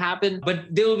everything to happen, but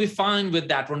they will be fine with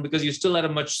that one because you're still at a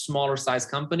much smaller size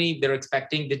company. They're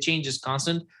expecting the change is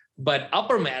constant. But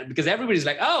upper man, because everybody's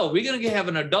like, oh, we're going to have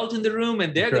an adult in the room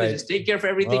and they're going to just take care of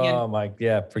everything.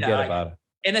 Forget about it.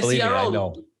 And a Believe CRO, me, I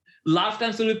know. a lot of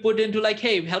times will be put into like,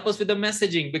 hey, help us with the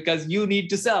messaging because you need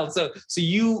to sell. So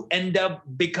you end up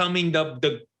becoming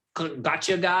the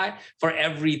gotcha guy for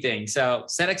everything. So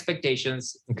set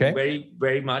expectations very,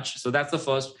 very much. So that's the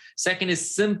first. Second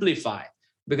is simplify,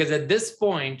 because at this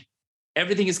point,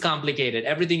 everything is complicated.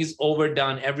 Everything is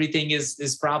overdone. Everything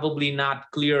is probably not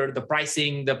clear. The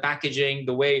pricing, the packaging,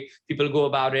 the way people go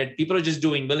about it. People are just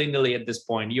doing willy-nilly at this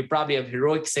point. You probably have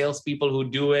heroic salespeople who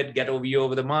do it, get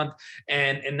over the month.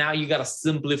 And now you got to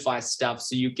simplify stuff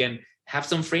so you can have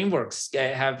some frameworks,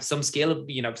 have some scale,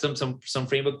 some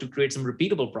framework to create some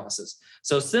repeatable process.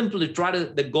 So simply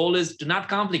the goal is to not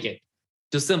complicate,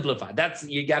 to simplify.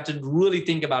 You got to really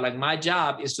think about, like, my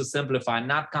job is to simplify,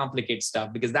 not complicate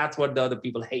stuff, because that's what the other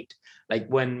people hate. Like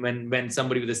when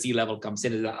somebody with a C-level comes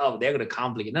in, is like, oh, they're going to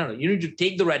complicate. No, you need to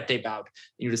take the red tape out.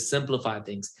 You need to simplify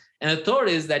things. And the third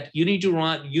is that you need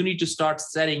to start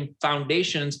setting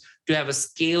foundations to have a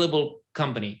scalable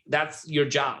company. That's your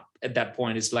job at that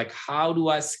point. It's like, how do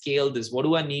I scale this? What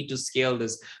do I need to scale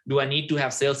this? Do I need to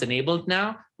have sales enabled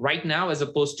right now, as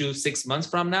opposed to 6 months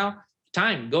from now?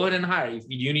 Go ahead and hire. If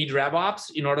you need rev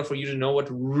ops in order for you to know what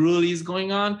really is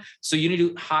going on. So you need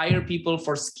to hire people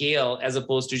for scale, as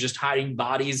opposed to just hiring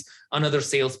bodies, another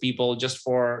salespeople just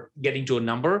for getting to a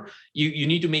number. You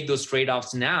need to make those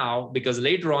trade-offs now, because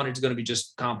later on it's going to be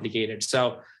just complicated.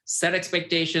 So set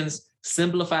expectations,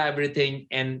 simplify everything,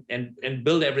 and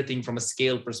build everything from a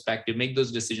scale perspective. Make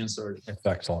those decisions early. That's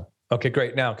excellent. Okay,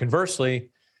 great. Now, conversely,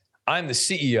 I'm the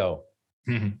CEO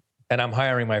and I'm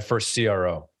hiring my first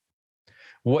CRO.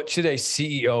 What should a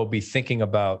CEO be thinking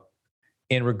about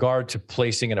in regard to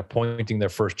placing and appointing their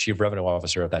first chief revenue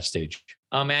officer at that stage?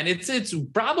 Oh man, it's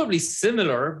probably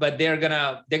similar, but they're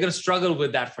gonna struggle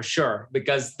with that for sure,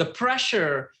 because the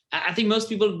pressure. I think most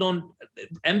people don't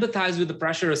empathize with the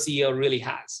pressure a CEO really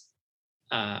has.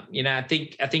 I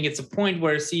think it's a point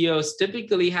where CEOs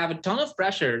typically have a ton of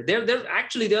pressure. They're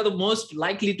the most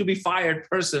likely to be fired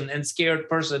person and scared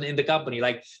person in the company.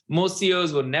 Like, most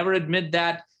CEOs will never admit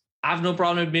that. I have no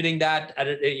problem admitting that.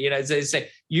 It's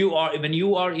like when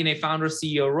you are in a founder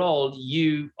CEO role,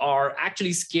 you are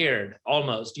actually scared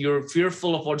almost. You're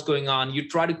fearful of what's going on. You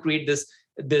try to create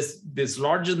this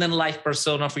larger than life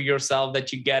persona for yourself,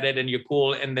 that you get it and you're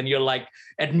cool. And then you're like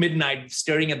at midnight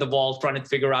staring at the wall, trying to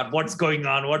figure out what's going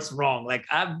on, what's wrong. Like,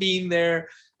 I've been there.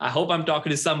 I hope I'm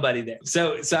talking to somebody there.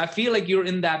 So I feel like you're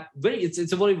in that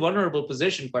it's a very vulnerable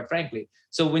position, quite frankly.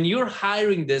 So when you're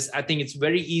hiring this, I think it's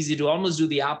very easy to almost do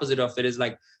the opposite of it, is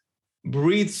like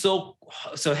breathe so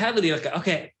heavily. Like,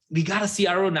 okay, we got a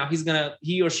CRO now.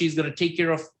 He or she's going to take care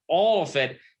of all of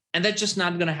it. And that's just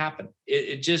not going to happen.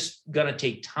 It's just going to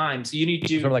take time. So you need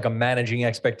to... From like a managing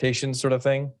expectations sort of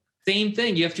thing? Same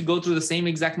thing. You have to go through the same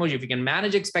exact motion. If you can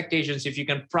manage expectations, if you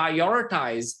can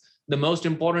prioritize the most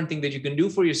important thing that you can do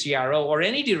for your CRO or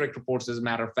any direct reports, as a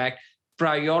matter of fact,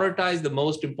 prioritize the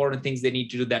most important things they need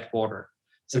to do that quarter.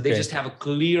 So they just have a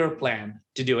clear plan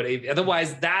to do it.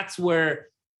 Otherwise, that's where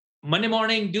Monday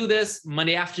morning, do this.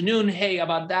 Monday afternoon, hey,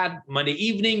 about that. Monday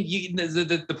evening,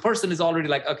 the person is already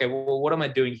like, okay, well, what am I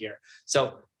doing here?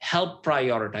 So help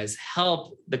prioritize,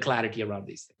 help the clarity around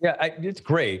these things. Yeah, it's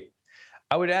great.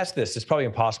 I would ask this. It's probably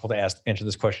impossible to answer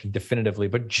this question definitively,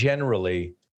 but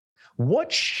generally, what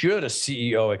should a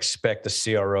CEO expect the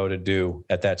CRO to do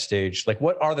at that stage? Like,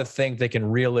 what are the things they can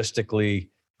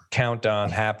realistically count on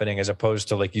happening, as opposed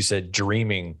to, like you said,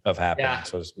 dreaming of happening? Yeah.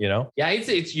 So, Yeah,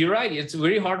 it's you're right. It's a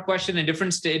very hard question, and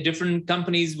different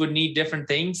companies would need different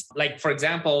things. Like, for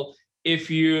example, if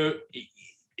your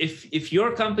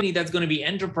company that's going to be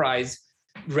enterprise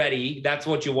ready, that's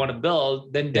what you want to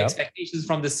build, then the expectations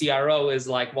from the CRO is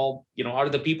like, well, are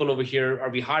the people over here, are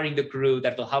we hiring the crew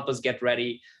that will help us get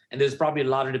ready? And there's probably a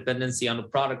lot of dependency on the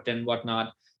product and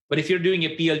whatnot. But if you're doing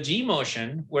a PLG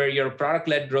motion where you're a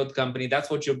product-led growth company, that's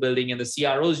what you're building. And the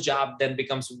CRO's job then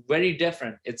becomes very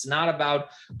different. It's not about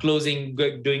closing,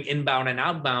 doing inbound and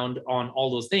outbound on all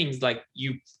those things. Like,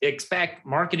 you expect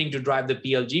marketing to drive the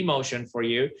PLG motion for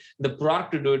you, the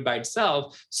product to do it by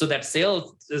itself. So that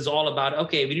sales is all about,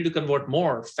 okay, we need to convert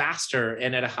more, faster,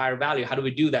 and at a higher value. How do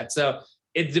we do that? So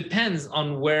it depends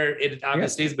on where it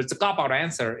obviously is, but it's a cop-out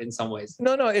answer in some ways.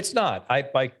 No, it's not.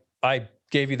 I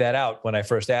gave you that out when I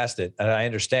first asked it, and I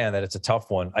understand that it's a tough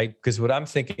one. Because what I'm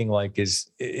thinking like is,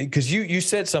 because you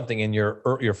said something in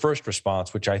your first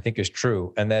response, which I think is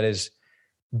true, and that is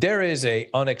there is a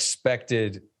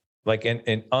unexpected, like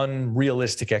an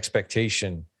unrealistic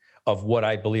expectation of what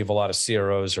I believe a lot of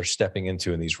CROs are stepping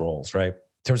into in these roles, right?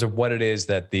 In terms of what it is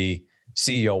that the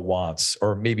CEO wants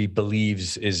or maybe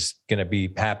believes is going to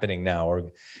be happening now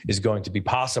or is going to be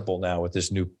possible now with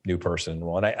this new person.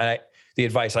 Well, and the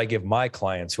advice I give my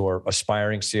clients who are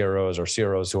aspiring CROs or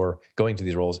CROs who are going to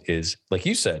these roles is, like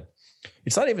you said,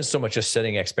 it's not even so much just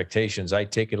setting expectations. I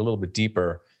take it a little bit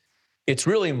deeper. It's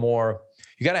really more,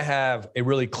 you got to have a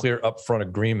really clear upfront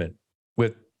agreement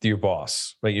with your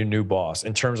boss, right? Your new boss,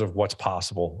 in terms of what's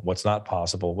possible, what's not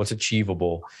possible, what's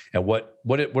achievable, and what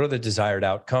are the desired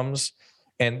outcomes.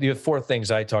 And the 4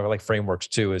 things I talk about, like frameworks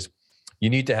too, is you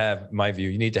need to have, in my view,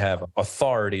 you need to have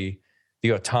authority,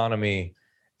 the autonomy,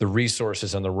 the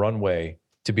resources, and the runway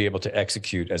to be able to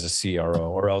execute as a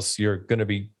CRO, or else you're going to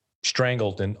be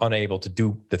strangled and unable to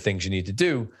do the things you need to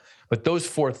do. But those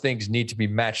 4 things need to be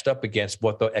matched up against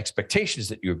what the expectations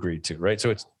that you agreed to, right?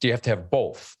 So you have to have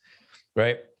both,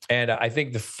 right? And I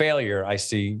think the failure I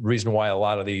see, reason why a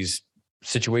lot of these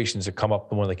situations that come up,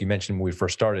 the one like you mentioned when we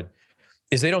first started,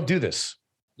 is they don't do this.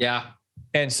 Yeah.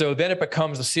 And so then it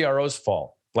becomes the CRO's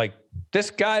fault. Like, this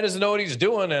guy doesn't know what he's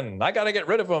doing and I got to get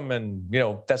rid of him, and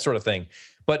that sort of thing.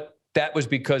 But that was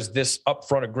because this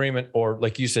upfront agreement, or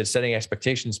like you said, setting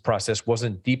expectations process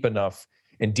wasn't deep enough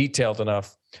and detailed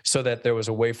enough so that there was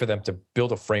a way for them to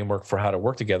build a framework for how to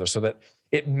work together, so that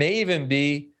it may even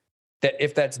be that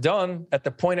if that's done at the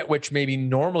point at which maybe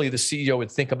normally the CEO would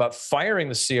think about firing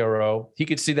the CRO, he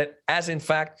could see that as, in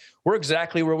fact, we're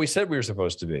exactly where we said we were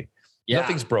supposed to be. Yeah,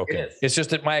 nothing's broken. It's just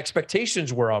that my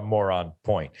expectations were more on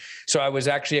point. So I was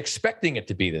actually expecting it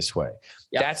to be this way.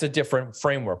 Yeah. That's a different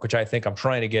framework, which I think I'm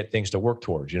trying to get things to work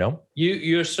towards,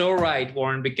 You're so right,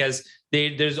 Warren, because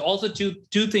there's also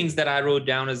two things that I wrote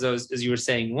down as you were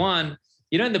saying. One,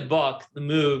 in the book, The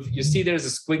Move, you see there's a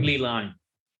squiggly line.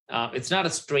 It's not a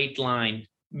straight line,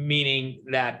 meaning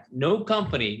that no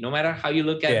company, no matter how you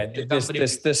look at the company,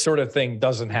 this sort of thing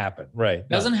doesn't happen, right?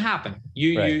 Doesn't happen.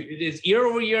 It is year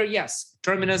over year. Yes,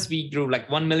 Terminus, we grew like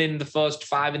 1 million in the first,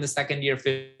 5 in the second year,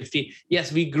 50.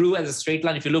 Yes, we grew as a straight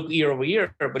line if you look year over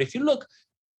year. But if you look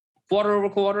quarter over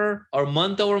quarter or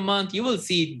month over month, you will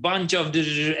see a bunch of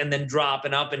and then drop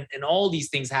and up and all these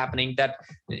things happening that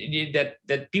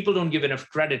people don't give enough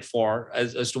credit for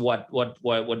as to what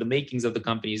the makings of the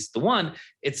company is. The one,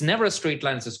 it's never a straight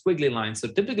line, it's a squiggly line. So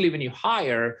typically when you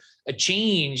hire a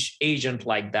change agent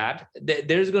like that,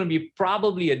 there's going to be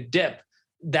probably a dip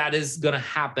that is going to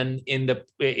happen in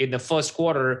the first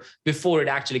quarter before it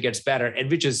actually gets better. And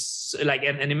which is like,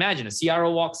 and imagine a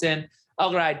CRO walks in,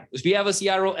 all right, we have a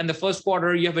CRO, and the first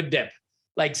quarter you have a dip.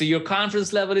 Like, so your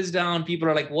confidence level is down. People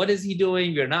are like, what is he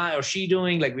doing? We're not, or she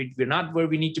doing, like we're not where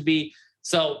we need to be.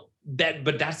 So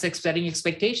but that's setting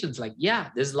expectations. Like, yeah,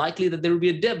 there's likely that there will be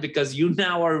a dip because you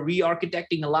now are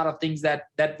re-architecting a lot of things that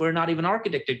were not even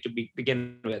architected to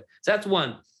begin with. So that's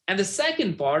one. And the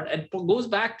second part, and goes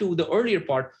back to the earlier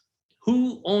part,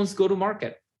 who owns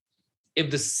go-to-market?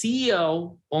 If the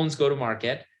CEO owns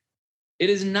go-to-market, it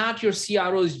is not your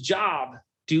CRO's job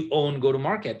to own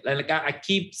go-to-market. Like I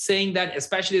keep saying that,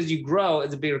 especially as you grow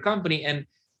as a bigger company. And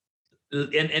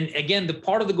again, the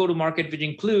part of the go-to-market, which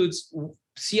includes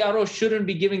CRO shouldn't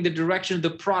be giving the direction of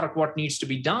the product, what needs to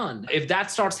be done. If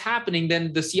that starts happening,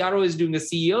 then the CRO is doing the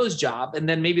CEO's job, and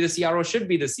then maybe the CRO should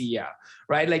be the CEO,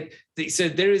 right? Like, so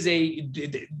there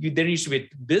needs to be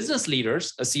business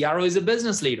leaders. A CRO is a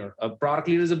business leader. A product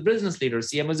leader is a business leader.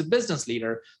 CMO is a business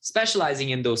leader, specializing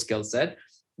in those skill set.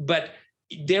 But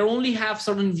they only have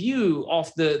certain view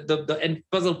of the and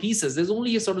puzzle pieces. There's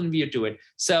only a certain view to it.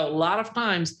 So a lot of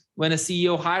times when a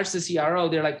CEO hires the CRO,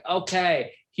 they're like,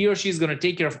 okay, he or she's going to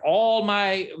take care of all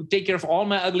my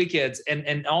ugly kids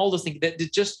and all those things.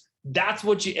 That's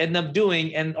what you end up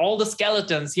doing. And all the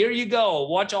skeletons, here you go,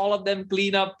 watch all of them,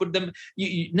 clean up, put them.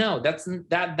 No,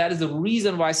 that is the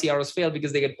reason why CROs fail,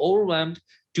 because they get overwhelmed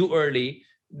too early.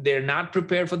 They're not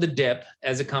prepared for the dip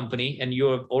as a company, and you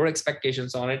have over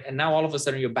expectations on it. And now all of a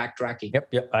sudden you're backtracking.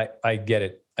 Yep. I get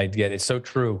it. It's so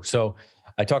true. So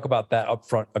I talk about that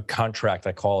upfront, a contract,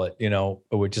 I call it,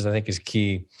 which I think is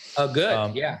key. Oh,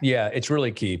 good. Yeah, it's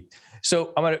really key.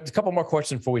 So a couple more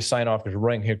questions before we sign off, because we're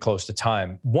running here close to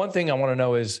time. One thing I want to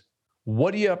know is,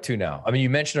 What are you up to now? I mean, you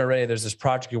mentioned already there's this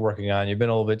project you're working on. You've been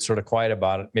a little bit sort of quiet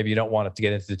about it. Maybe you don't want it to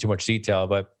get into too much detail,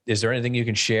 but is there anything you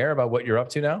can share about what you're up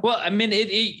to now? Well, I mean,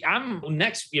 I'm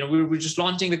next, we're just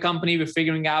launching the company. We're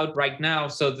figuring out right now.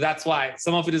 So that's why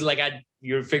some of it is like,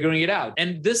 you're figuring it out.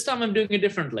 And this time I'm doing it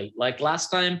differently. Like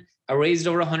last time I raised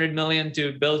over 100 million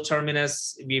to build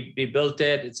Terminus. We built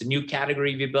it. It's a new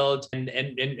category we built and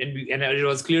it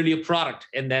was clearly a product.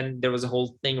 And then there was a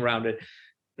whole thing around it.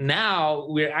 Now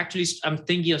I'm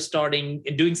thinking of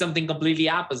doing something completely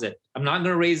opposite. I'm not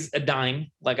going to raise a dime.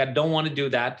 Like I don't want to do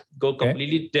that. Go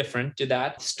completely different to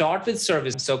that. Start with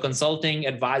service. So consulting,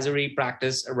 advisory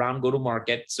practice around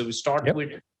go-to-market. So we start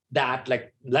with that.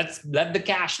 Like let's let the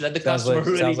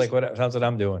customer sounds like what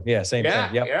I'm doing. Yeah, same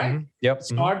thing. Yep. Right? Mm-hmm. Yep.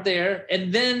 Start there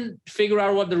and then figure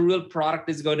out what the real product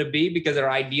is going to be, because there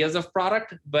are ideas of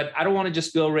product, but I don't want to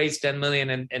just go raise 10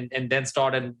 million and then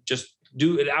start and just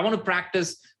do it. I want to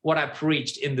practice what I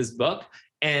preached in this book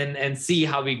and see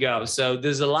how we go. So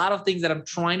there's a lot of things that I'm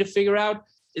trying to figure out.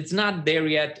 It's not there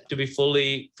yet to be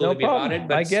fully about it,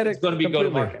 but I get it. It's going to be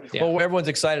go-to-market. Yeah. Well, everyone's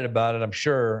excited about it, I'm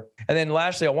sure. And then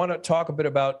lastly, I want to talk a bit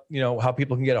about, how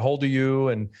people can get a hold of you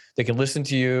and they can listen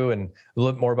to you, and a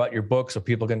little bit more about your book so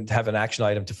people can have an action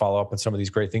item to follow up on some of these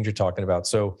great things you're talking about.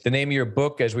 So the name of your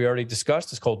book, as we already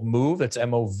discussed, is called Move. That's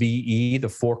MOVE, the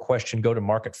 4-question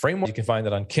go-to-market framework. You can find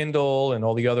it on Kindle and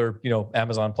all the other,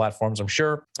 Amazon platforms, I'm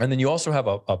sure. And then you also have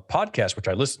a podcast, which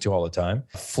I listen to all the time,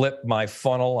 Flip My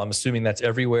Funnel. I'm assuming that's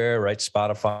everywhere, right?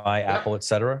 Spotify, Apple,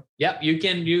 etc. Yep,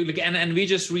 and we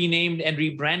just renamed and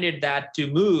rebranded that to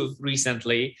Move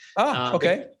recently. Oh,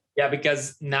 okay. Yeah,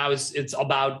 because now it's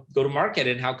about go-to-market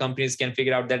and how companies can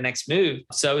figure out their next move.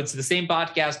 So it's the same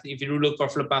podcast. If you look for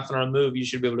Flip My Funnel or Move, you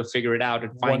should be able to figure it out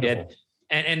and find it.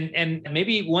 And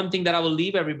maybe one thing that I will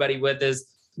leave everybody with is,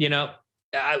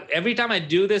 every time I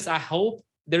do this, I hope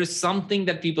there's something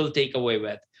that people take away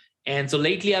with. And so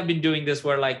lately I've been doing this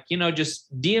where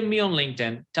just DM me on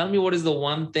LinkedIn. Tell me what is the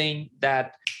one thing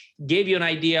that gave you an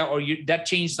idea or that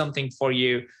changed something for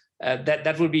you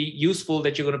that would be useful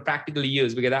that you're going to practically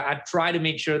use. Because I try to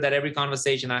make sure that every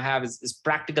conversation I have is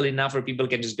practical enough where people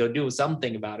can just go do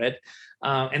something about it.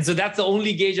 And so that's the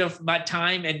only gauge of my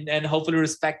time and hopefully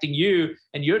respecting you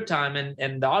and your time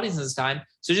and the audience's time.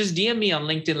 So just DM me on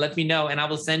LinkedIn, let me know, and I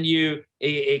will send you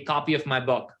a copy of my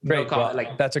book. Great.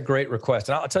 That's a great request.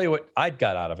 And I'll tell you what I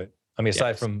got out of it. I mean,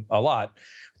 aside from a lot,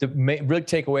 the real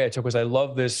takeaway I took was I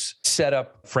love this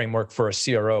setup framework for a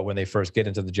CRO when they first get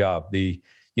into the job.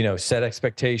 Set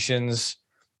expectations,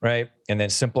 right? And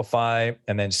then simplify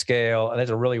and then scale. And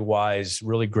that's a really wise,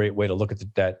 really great way to look at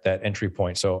that entry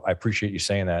point. So I appreciate you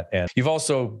saying that. And you've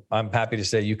also, I'm happy to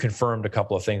say, you confirmed a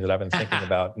couple of things that I've been thinking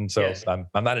about. And so yes. I'm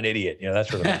not an idiot,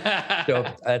 that's really,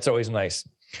 so that's always nice.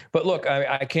 But look,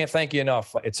 I can't thank you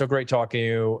enough. It's so great talking to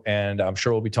you, and I'm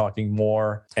sure we'll be talking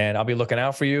more, and I'll be looking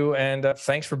out for you. And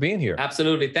thanks for being here.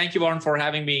 Absolutely. Thank you, Warren, for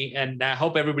having me. And I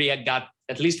hope everybody got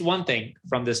at least one thing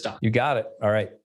from this talk. You got it. All right.